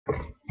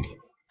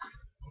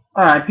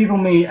Alright, people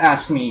may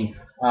ask me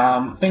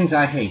things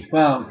I hate.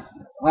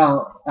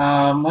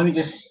 Let me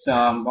just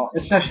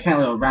it's actually kind of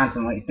a little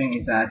random. Like thing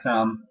is that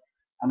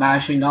I'm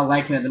actually not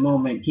liking it at the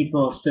moment.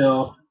 People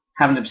still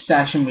have an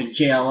obsession with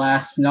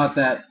JLS. Not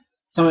that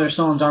some of their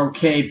songs are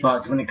okay,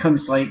 but when it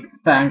comes to like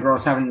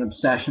fangirls having an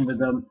obsession with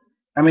them,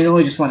 I mean,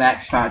 only just one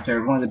X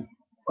Factor, one of the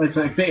it's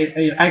like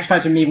X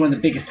Factor may be one of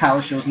the biggest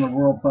talent shows in the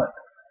world, but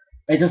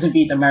it doesn't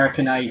beat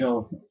American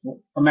Idol.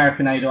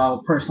 American Idol, I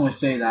will personally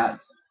say that.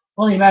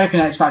 Well, the American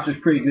X Factor is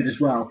pretty good as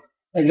well.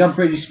 And you got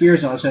Britney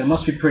Spears on it, so it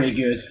must be pretty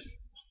good.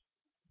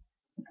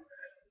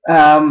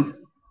 Um,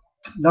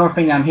 Another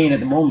thing I'm hearing at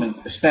the moment,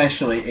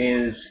 especially,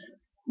 is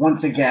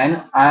once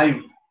again I've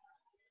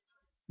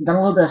done a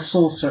little bit of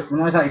soul search.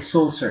 When I was like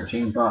soul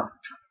searching, but a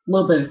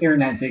little bit of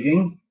internet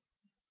digging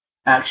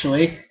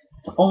actually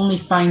to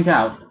only find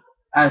out.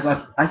 As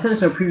I said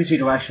this in a previous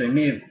video, actually, I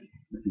made a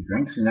few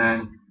drinks and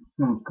then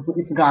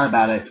completely forgot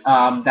about it.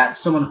 That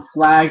someone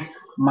flagged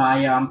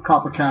my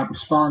Copper Cab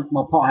response,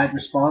 my pothead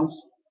response.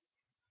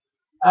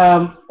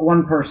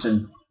 One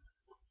person,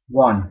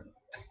 one.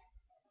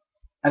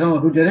 I don't know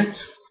who did it.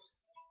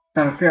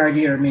 I have a fair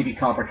idea, or maybe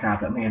Copper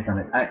Cap that may have done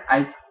it.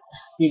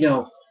 You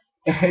know,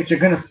 if you're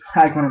gonna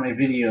flag one of my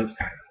videos,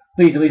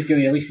 please at least give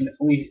me at least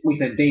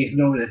a day's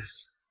notice,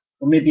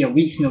 or maybe a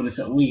week's notice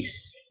at least.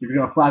 If you're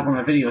gonna flag one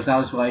of my videos, I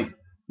was like,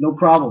 no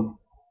problem.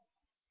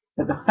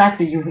 But the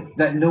fact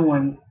that no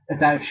one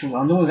is actually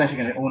no one's actually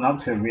gonna own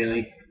up to it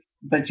really.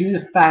 But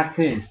the fact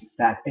is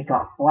that it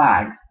got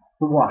flagged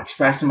for what?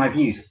 Expressing my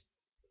views.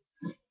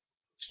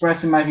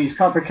 Expressing my views.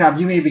 Copper Cap,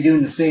 you may be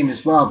doing the same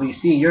as well, but you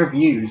see, your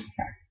views,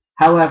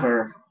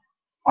 however,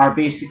 are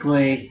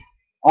basically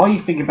all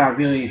you think about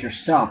really is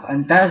yourself,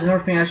 and that is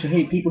another thing I should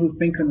hate. People who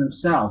think of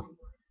themselves.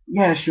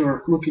 Yeah,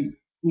 sure,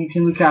 you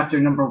can look after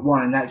number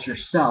one, and that's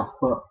yourself,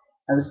 but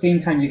at the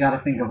same time, you got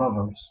to think of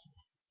others.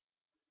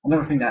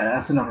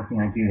 That's another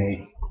thing I do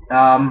hate.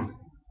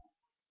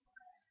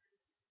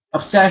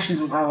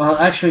 Obsessions. Well,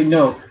 actually,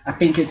 no. I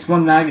think it's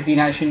one magazine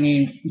actually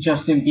named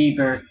Justin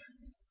Bieber.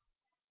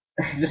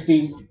 Just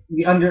the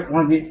under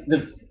one of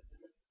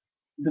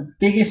the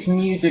biggest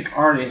music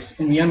artist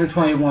in the under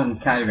 21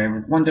 category,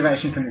 with One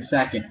Direction from the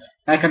second.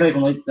 I kind of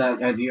even like the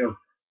idea of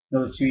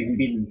those two even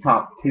being the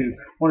top two.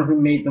 One of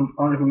who made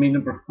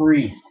number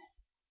three.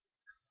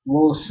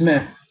 Will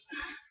Smith.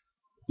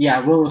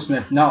 Yeah, Will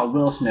Smith, not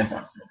Will Smith,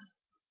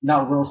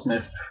 not Will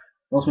Smith.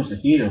 Will Smith's a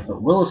hero,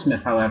 but Will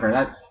Smith, however,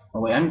 that's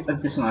oh wait, I'm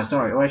this one.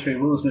 Sorry. Oh, actually,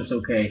 Will Smith's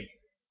okay.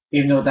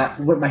 Even though that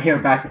whip my hair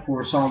back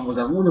before song was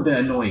a little bit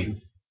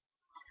annoying.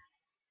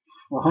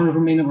 Well, Hunter who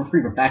made number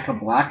three, Rebecca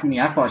Black. I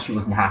mean, I thought she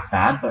wasn't half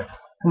bad, but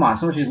come on,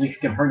 someone should at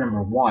least give her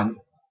number one.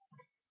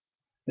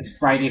 It's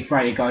Friday,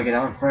 Friday, gotta get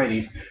out on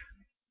Friday.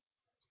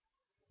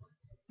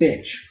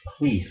 Bitch,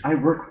 please, I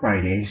work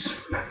Fridays.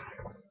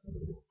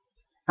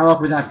 How up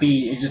would that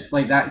be? It's just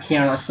like that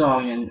careless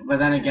song, and but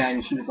then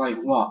again, she was like,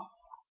 what?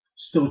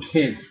 Still a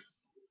kid.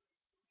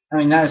 I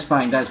mean, that is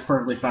fine. That is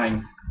perfectly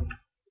fine.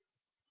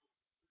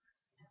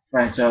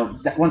 Right. So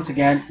once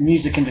again,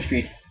 music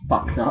industry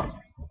fucked up.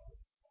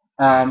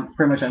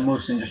 Pretty much like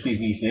most industries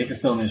these days, the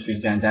film industry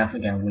is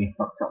definitely getting way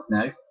fucked up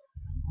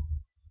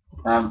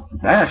now.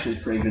 That actually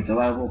is pretty good though.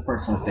 I will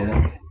personally say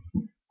that.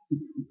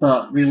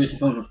 But releasing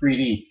films for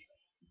 3D,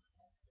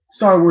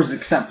 Star Wars is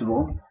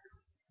acceptable.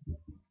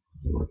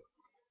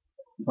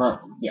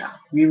 But yeah,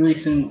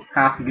 releasing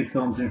half the good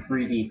films in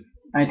 3D.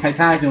 I mean,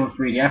 Titanic in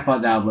 3D, I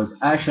thought that was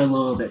actually a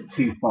little bit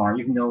too far,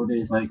 even though it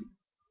is like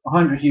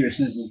 100 years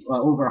since,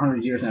 over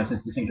 100 years now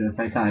since the sinking of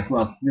the Titanic.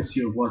 Well, this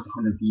year was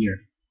the 100th year.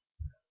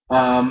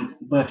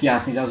 But if you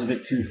ask me, that was a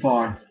bit too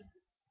far.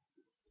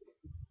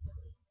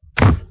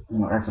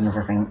 That's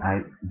another thing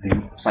I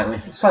do slightly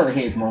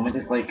hate at the moment.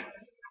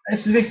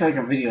 It's basically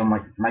like a video of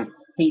my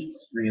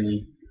hates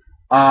really.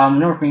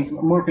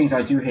 More things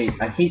I do hate.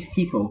 I hate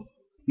people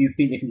who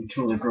think they can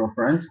control their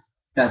girlfriends.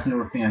 That's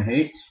another thing I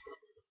hate.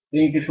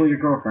 They can control your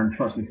girlfriend.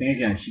 Trust me. Then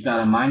again, she's got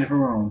a mind of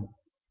her own.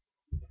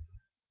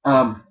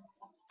 Um,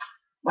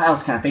 what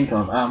else can I think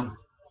of?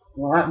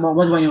 What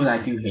do I know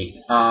that I do hate?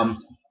 I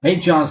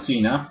hate John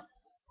Cena.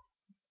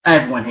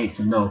 Everyone hates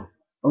him though,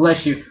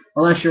 unless you're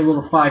a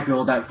little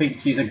 5-year-old that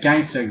thinks he's a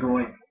gangster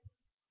going,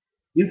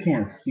 you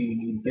can't see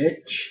me,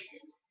 bitch.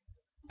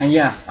 And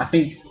yes, I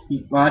think,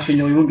 well actually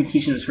no, he won't be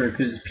teaching this word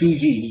because it's PG.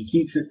 He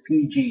keeps it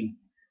PG.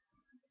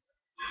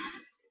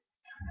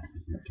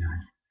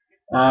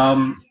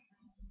 Um,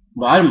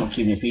 well, I don't know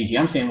keeping it PG.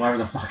 I'm saying whatever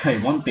the fuck I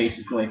want,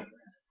 basically.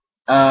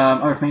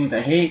 Other things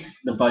I hate,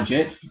 the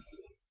budget.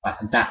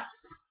 That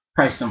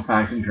price on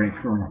fries and drink.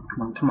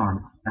 Come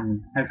on. I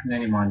mean, how can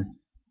anyone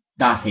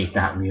not hate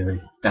that,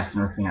 really? That's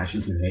another thing I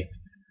should do hate.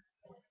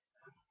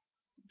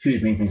 Two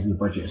main things in the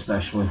budget,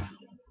 especially.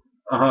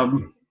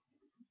 Um,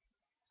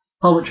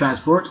 Public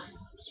transport,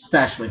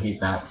 especially hate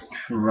that.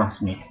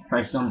 Trust me.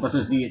 Prices on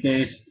buses these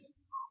days,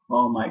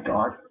 oh my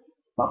god.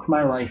 Fuck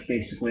my life,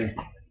 basically.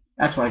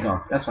 That's why I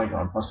got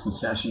a bus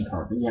concession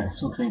card. But yeah, it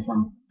still drains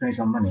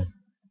on money.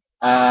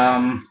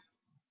 Um,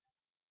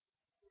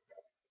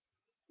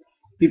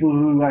 People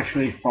who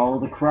actually follow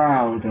the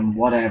crowd and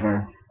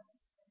whatever.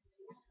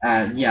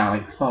 yeah,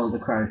 like follow the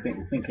crowd,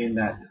 thinking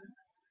that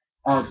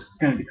oh, it's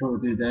gonna be cool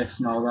to do this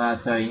and all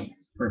that.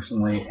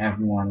 Personally,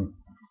 everyone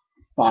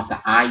thought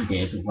that I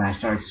did when I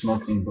started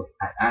smoking, but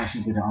I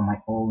actually did it on my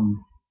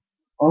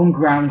own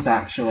grounds.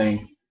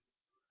 Actually,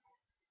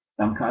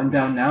 I'm cutting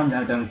down now.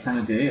 Now down to 10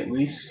 a day at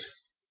least.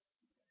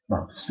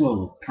 Well,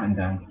 slowly cutting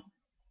down.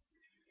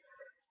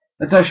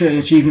 That's actually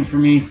an achievement for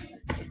me,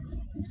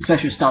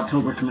 especially with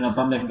October coming up.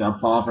 I'm never gonna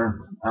bother.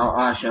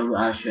 Actually,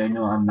 I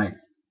know I might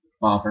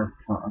bother.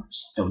 I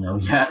just don't know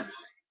yet.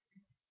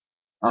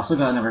 I still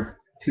got another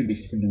 2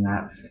 weeks to do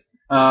that.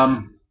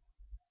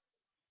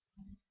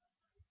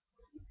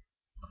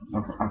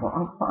 I've got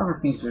other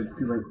things that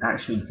people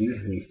actually do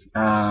hate.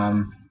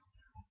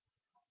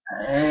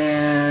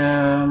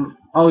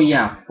 Oh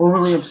yeah,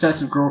 overly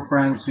obsessive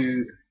girlfriends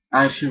who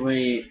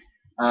actually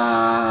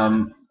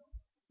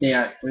they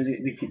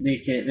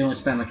only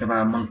spend like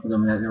about a month with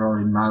them and they're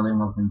already madly in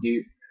love with them.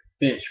 Dude,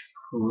 bitch,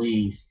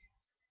 please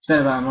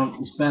spend about a month.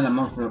 You spend a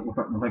month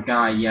with a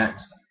guy yet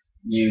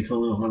you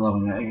totally overlove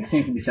him. The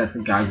same can be said for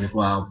guys as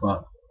well,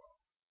 but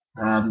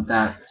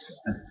that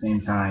at the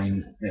same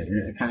time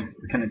it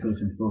kind of goes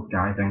with both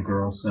guys and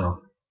girls.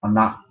 So I'm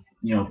not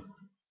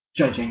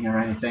judging or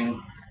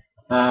anything.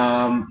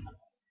 Um,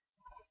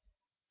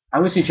 I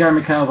would say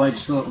Jeremy Kyle, but I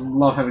just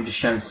love how he just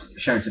shouts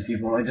at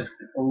people. I just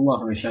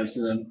love how he shouts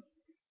to them.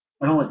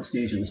 I don't like the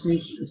stage. The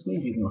stage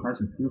even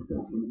has improved.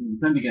 We're going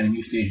to be getting a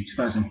new stage in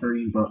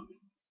 2013, but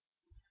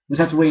we'll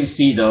have to wait and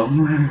see though.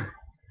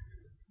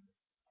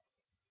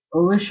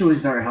 Alicia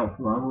was very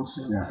helpful. I will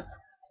say that.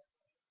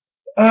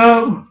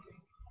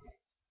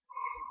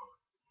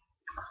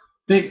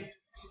 Big,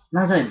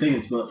 not saying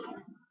biggest, but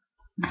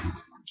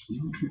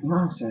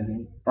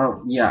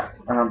oh yeah.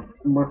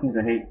 More things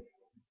I hate.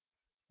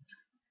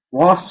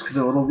 Wasps because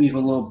they're little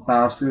evil little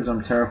bastards.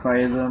 I'm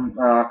terrified of them.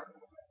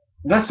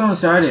 That's on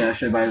Saturday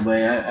actually. By the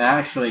way, I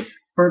actually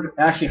heard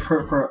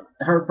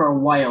for a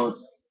while.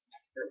 It's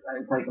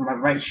like on my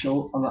right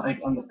shoulder,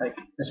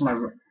 this is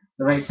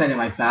the right side of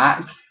my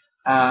back.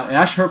 I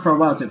actually hurt for a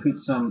while to put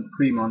some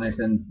cream on it,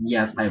 and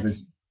yes, I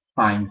was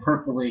fine,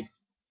 perfectly,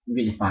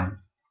 really fine.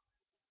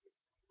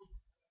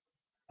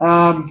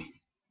 Um,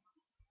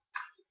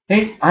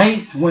 I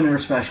hate winter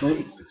especially.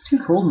 It's too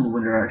cold in the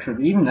winter actually,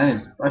 but even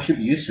then, I should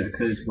be used to it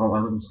because well, I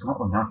live in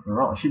Scotland after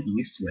all. I should be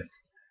used to it.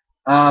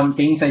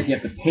 Dating sites you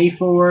have to pay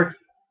for.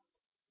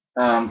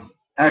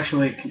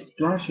 Actually,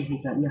 do I actually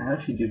hate that? Yeah, I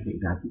actually do hate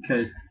that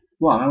because,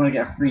 well, I'm gonna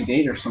get a free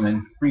date or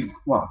something. Free,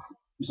 well,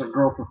 just a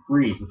girl for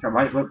free, which I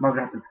might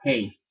have to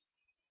pay.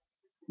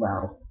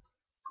 Well,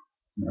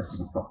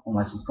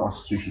 unless it's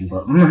prostitution,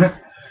 but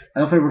I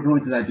don't think we're going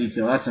into that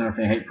detail. That's another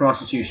thing. I hate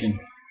prostitution.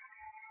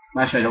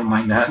 Actually, I don't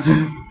mind that.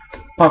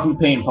 Apart from the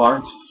paying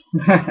part.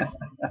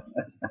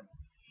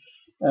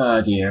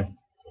 Oh dear.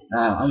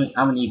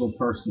 I'm an evil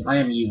person. I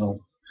am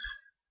evil.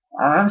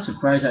 I'm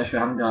surprised actually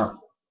I haven't got.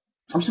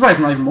 I'm surprised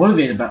I'm not even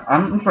motivated, but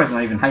I'm surprised I'm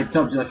not even hyped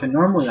up like I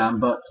normally am.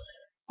 But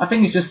I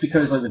think it's just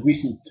because like the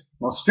recent,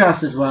 well,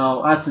 stress as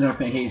well. That's another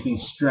thing I hate is being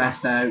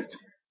stressed out.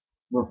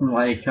 Working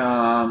like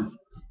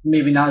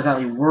maybe not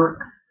exactly work.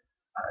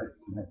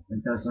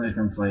 It does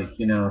sometimes like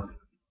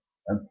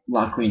a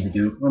lot of cleaning to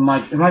do. In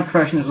my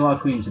profession, there's a lot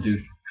of cleaning to do.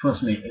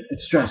 Trust me,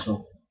 it's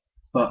stressful.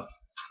 But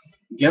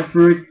get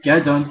through it, get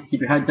it done,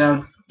 keep your head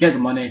down, get the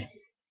money,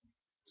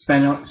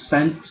 spend,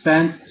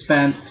 spend. It's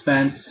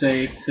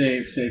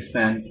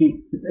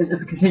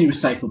a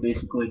continuous cycle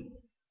basically.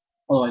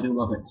 Although I do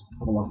love it.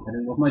 I do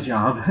love my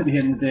job at the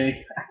end of the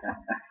day.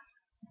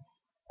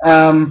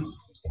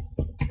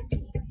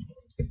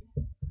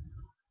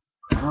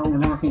 Oh,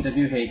 another things I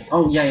do hate.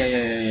 Oh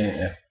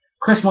yeah.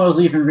 Chris Moyles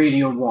leaving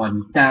Radio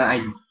One.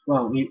 That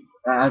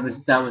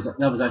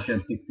was actually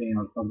a big thing.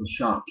 I was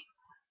shocked.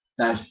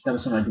 That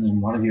was something I didn't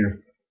even want to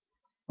hear.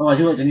 Oh, I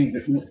do like the new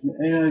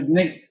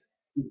Nick.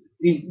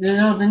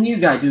 The new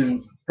guy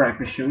doing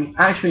breakfast show. He's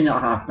actually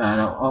not half bad.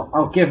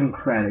 I'll give him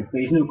credit, but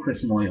he's no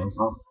Chris Moyles.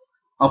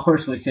 I'll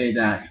personally say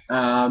that.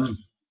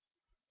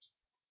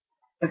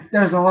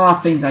 There's a lot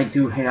of things I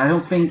do hate. I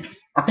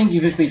think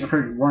you've just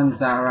heard ones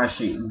that are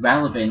actually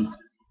relevant.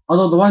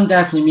 Although the one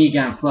definitely me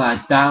getting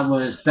flagged, that's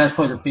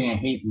probably the thing I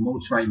hate the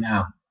most right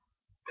now.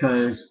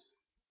 Because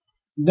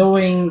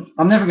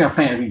I'm never gonna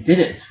find out who did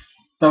it.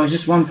 That was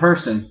just one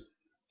person.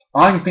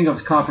 All I can think of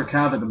is Copper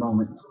Cav at the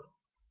moment.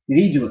 Did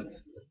he do it?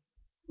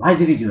 Why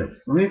did he do it?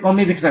 Well,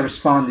 maybe because I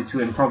responded to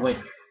him probably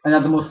in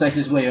not the most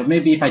nicest way. Or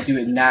maybe if I do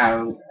it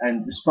now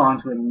and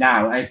respond to him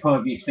now, I'd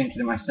probably be thinking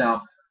to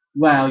myself,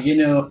 well,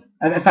 in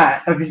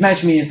fact, if he's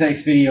mentioned me in his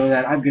next video,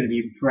 that I'm going to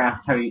be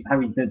impressed how he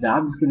did that.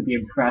 I'm just going to be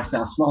impressed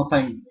that a small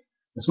time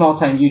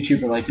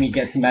YouTuber like me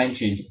gets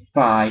mentioned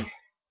by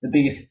the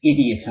biggest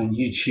idiot on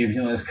YouTube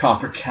known as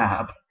Copper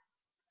Cab.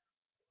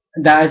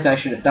 That'll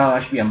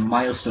actually be a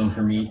milestone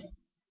for me.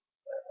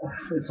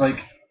 It's like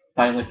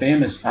finally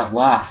famous at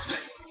last.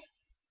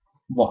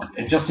 What?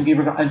 And Justin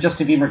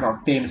Bieber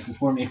got famous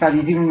before me. In fact,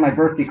 he's even my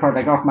birthday card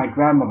I got from my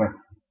grandmother.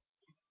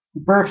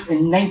 Births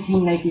in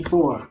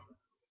 1994.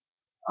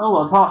 Oh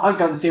well, I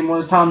got the same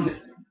one as Tom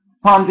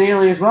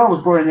Daly as well.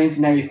 Was born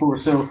in 1994.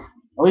 So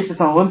At least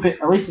it's an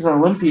Olympic. At least it's an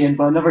Olympian,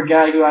 but another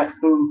guy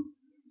who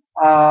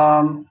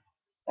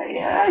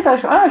yeah,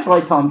 I actually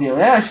like Tom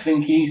Daly. I actually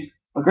think he's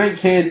a great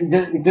kid.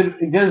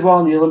 He did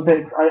well in the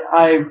Olympics.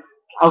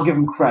 I'll give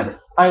him credit.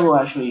 I will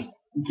actually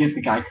give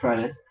the guy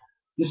credit.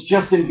 This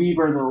Justin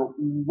Bieber though,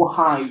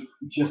 why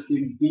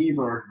Justin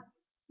Bieber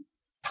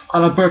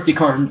on a birthday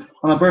card?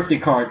 On a birthday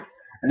card,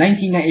 a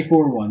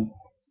 1994 one.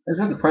 That's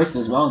got the prices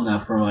as well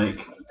now for like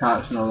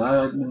tax and all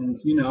that. And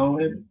you know,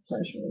 it's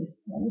actually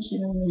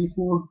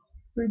 1994,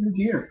 pretty good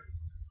year.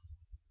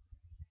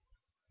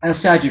 And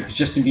it's sad year because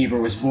Justin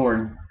Bieber was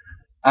born.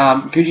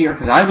 Good year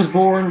because I was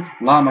born.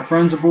 A lot of my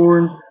friends were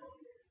born.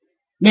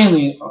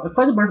 Mainly, if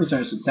I the birthdays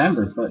are in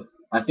September, but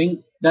I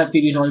think that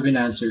video's already been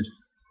answered.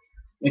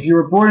 If you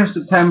were born in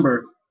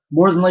September,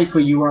 more than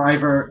likely you were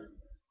either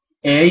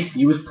A,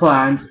 you was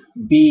planned,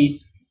 B,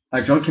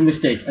 a drunken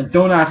mistake. And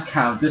don't ask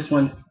how. This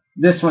one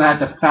I had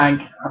to thank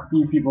a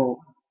few people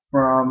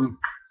from.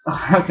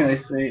 How can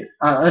I say?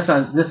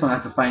 This one I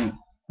have to thank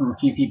from a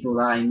few people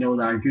that I know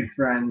that are good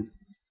friends.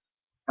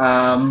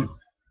 Um,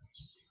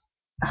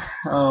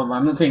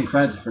 I'm not taking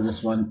credit for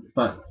this one,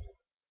 but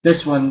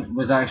this one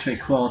was actually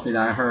a quality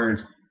that I heard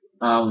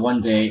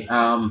one day.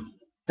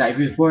 That if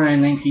you was born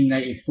in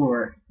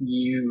 1994,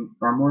 you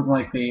are more than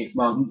likely,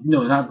 well,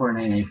 no, not born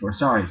in 1994,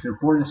 sorry, if you're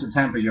born in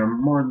September, you're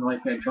more than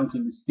likely a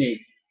drunken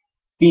mistake,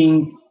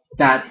 being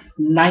that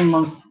 9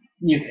 months,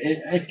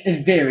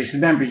 it varies,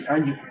 remember,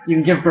 you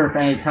can give birth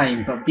at any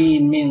time, but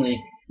being mainly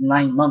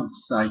 9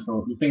 months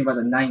cycle, you think about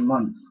the 9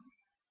 months.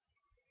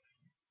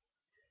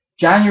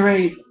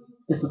 January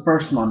is the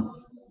first month,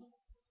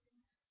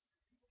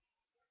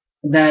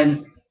 and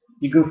then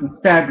you go from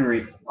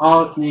February,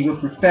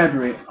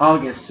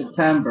 August,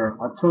 September,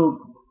 October.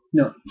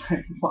 No,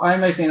 why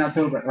am I saying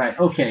October? Right,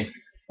 okay.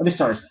 Let me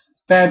start.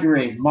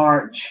 February,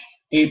 March,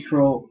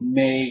 April,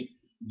 May,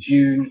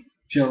 June,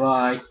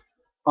 July,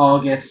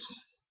 August,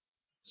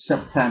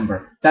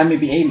 September. That may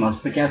be 8 months,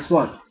 but guess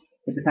what?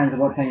 It depends on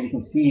what time you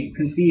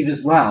conceive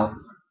as well.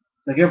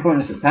 So if you're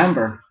born in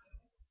September,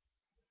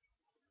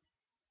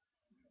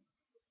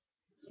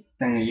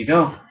 then there you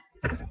go.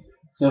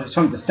 So if it's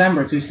from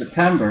December to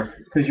September,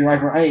 because you're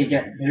either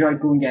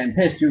going getting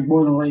pissed, you're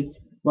more than likely,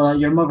 well,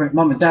 your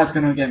mom and dad's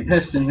gonna get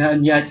pissed,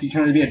 and yet you're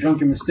trying to be a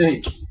drunken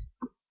mistake.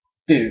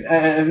 Dude,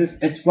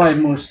 it's why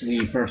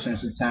mostly first in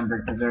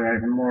September, because they're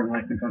either more than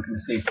likely drunken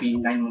mistakes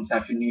being 9 months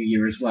after New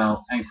Year as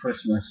well, and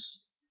Christmas.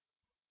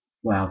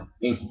 Well,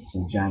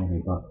 basically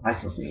January, but I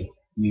still say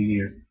New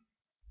Year.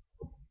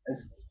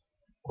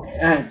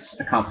 It's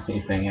a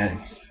complicated thing.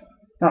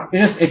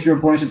 If you're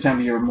born in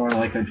September, you're more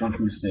like a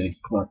drunken mistake.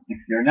 But if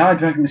you're not a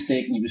drunken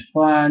mistake and it was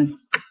planned,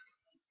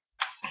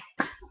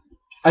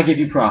 I give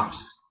you props.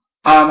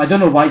 I don't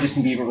know why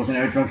Justin Bieber wasn't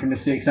a drunken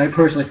mistake. So I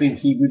personally think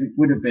he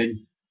would have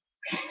been.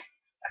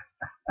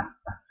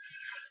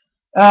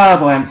 Ah,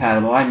 boy, I'm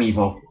terrible. I'm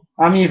evil.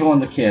 I'm evil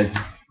on the kid.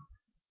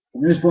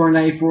 He was born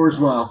in '94 as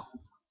well.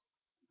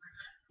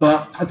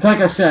 But it's like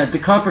I said, the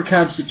Copper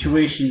Cab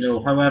situation,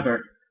 though.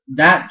 However,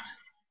 that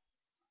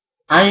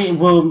I'm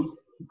going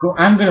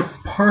to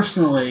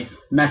personally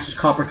message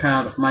Copper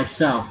Cab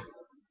myself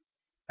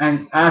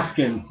and ask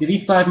him, did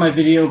he flag my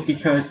video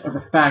because of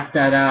the fact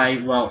that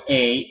I, well,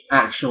 A,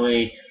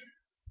 actually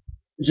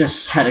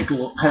just had a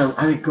go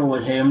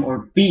with him,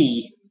 or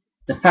B,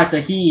 the fact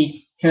that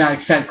he cannot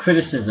accept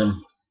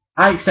criticism.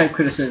 I accept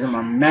criticism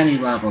on many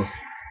levels,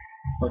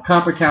 but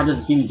Copper Cab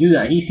doesn't seem to do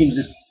that. He seems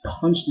to just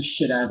punch the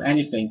shit out of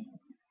anything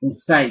in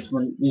sight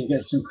when he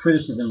gets some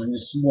criticism and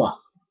just what?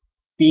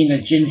 Being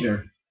a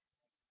ginger.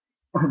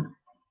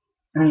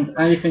 And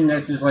anything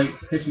that's just like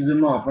pisses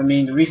him off. I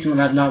mean, the recent one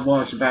I've not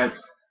watched about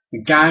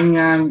the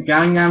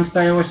Gangnam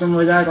Style or something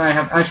like that.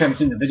 I haven't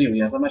seen the video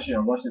yet. I'm actually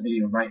gonna watch the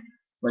video right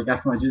like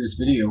after I do this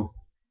video.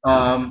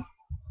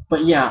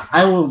 But yeah,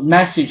 I will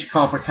message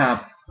Copper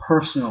Cab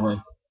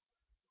personally,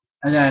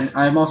 and then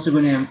I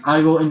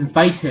will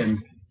invite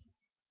him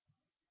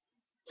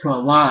to a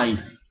live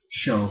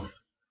show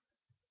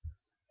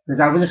because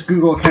I have this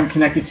Google account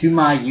connected to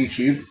my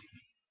YouTube.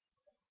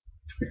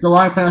 It's no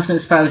longer pronounced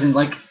as Thousand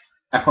like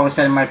I probably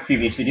said in my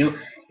previous video.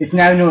 It's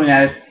now known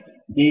as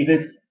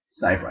David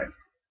Sybright.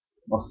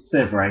 Well,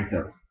 Sybright.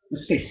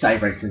 Let's say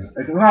Sybright because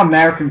there's a lot of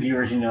American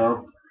viewers, you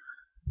know.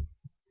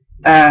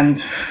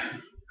 And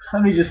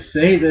let me just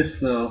say this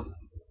though.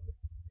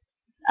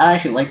 I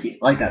actually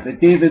like that. The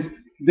David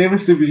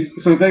Civvy.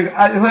 So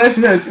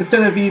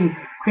instead of being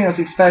Queen of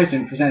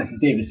 6000 presents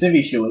the David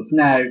Civvy Show, it's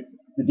now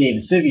the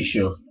David Civvy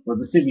Show, or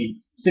the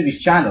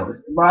Civvy's channel.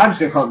 Well, I'm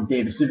just gonna call it the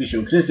David Civvy Show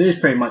because this is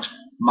pretty much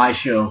my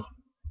show.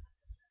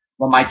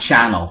 Well, my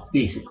channel,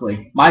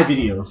 basically. My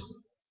videos.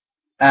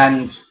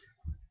 And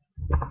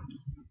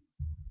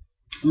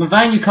I'm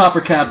inviting you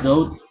Copper Cab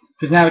though,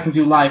 because now I can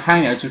do live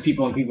hangouts with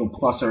people on Google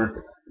Plus,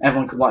 or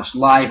everyone can watch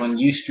live on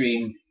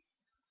Ustream.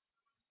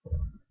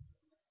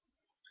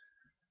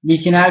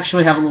 We can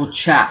actually have a little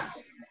chat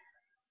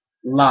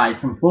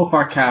live from both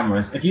our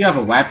cameras. If you have a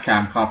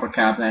webcam, Copper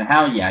Cab, then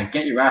hell yeah,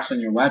 get your ass on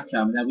your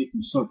webcam and then we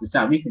can sort this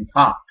out. We can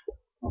talk.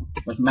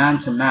 Like man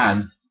to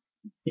man.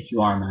 If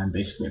you are a man,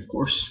 basically, of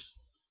course.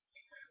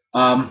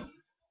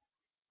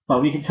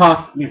 But we can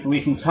talk.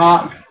 We can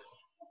talk.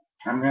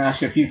 I'm going to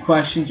ask you a few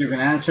questions. You're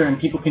going to answer, and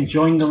people can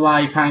join the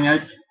live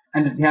hangout.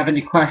 And if you have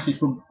any questions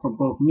for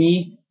both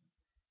me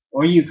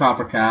or you,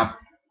 Coppercap,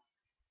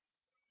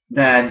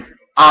 then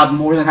I'm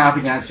more than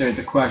happy to answer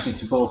the questions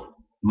to both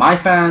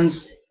my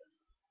fans,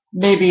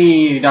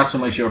 maybe not so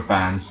much your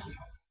fans.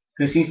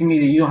 Because it seems to me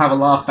that you don't have a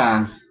lot of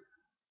fans.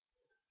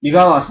 You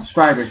got a lot of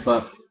subscribers,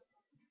 but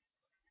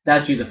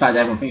that's due to the fact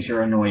that everyone thinks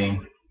you're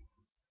annoying.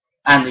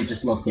 And they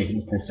just love taking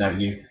the piss out of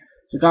you.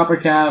 So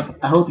Coppercap,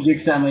 I hope you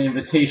accept my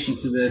invitation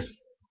to this.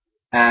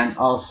 And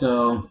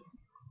also,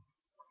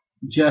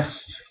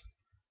 just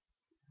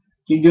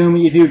keep doing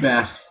what you do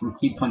best and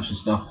keep punching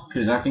stuff.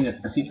 Because I think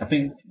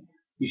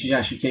you should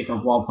actually take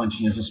up wall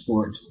punching as a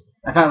sport.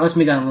 In fact, let's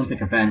make that an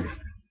Olympic event.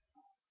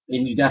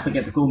 And you definitely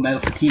get the gold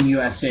medal for Team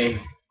USA.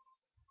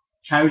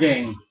 Chow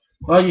dang.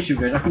 Well, YouTube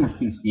guys, I think this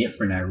seems to be it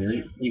for now,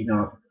 really. Even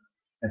though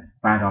I've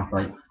fired off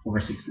like over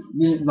 60,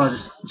 no,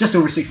 just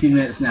over 16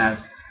 minutes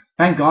now.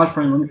 Thank God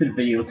for unlimited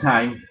video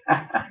time.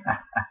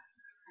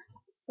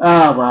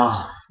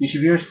 Well,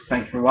 YouTube viewers,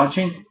 thank you for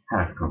watching.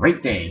 Have a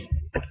great day.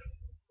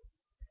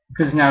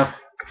 Because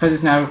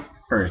it's now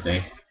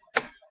Thursday.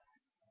 Have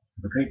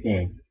a great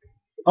day.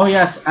 Oh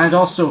yes, and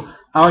also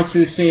I like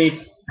to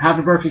say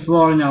happy birthday to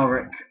Lauren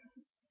Elric.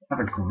 Have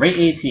a great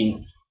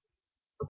 18th.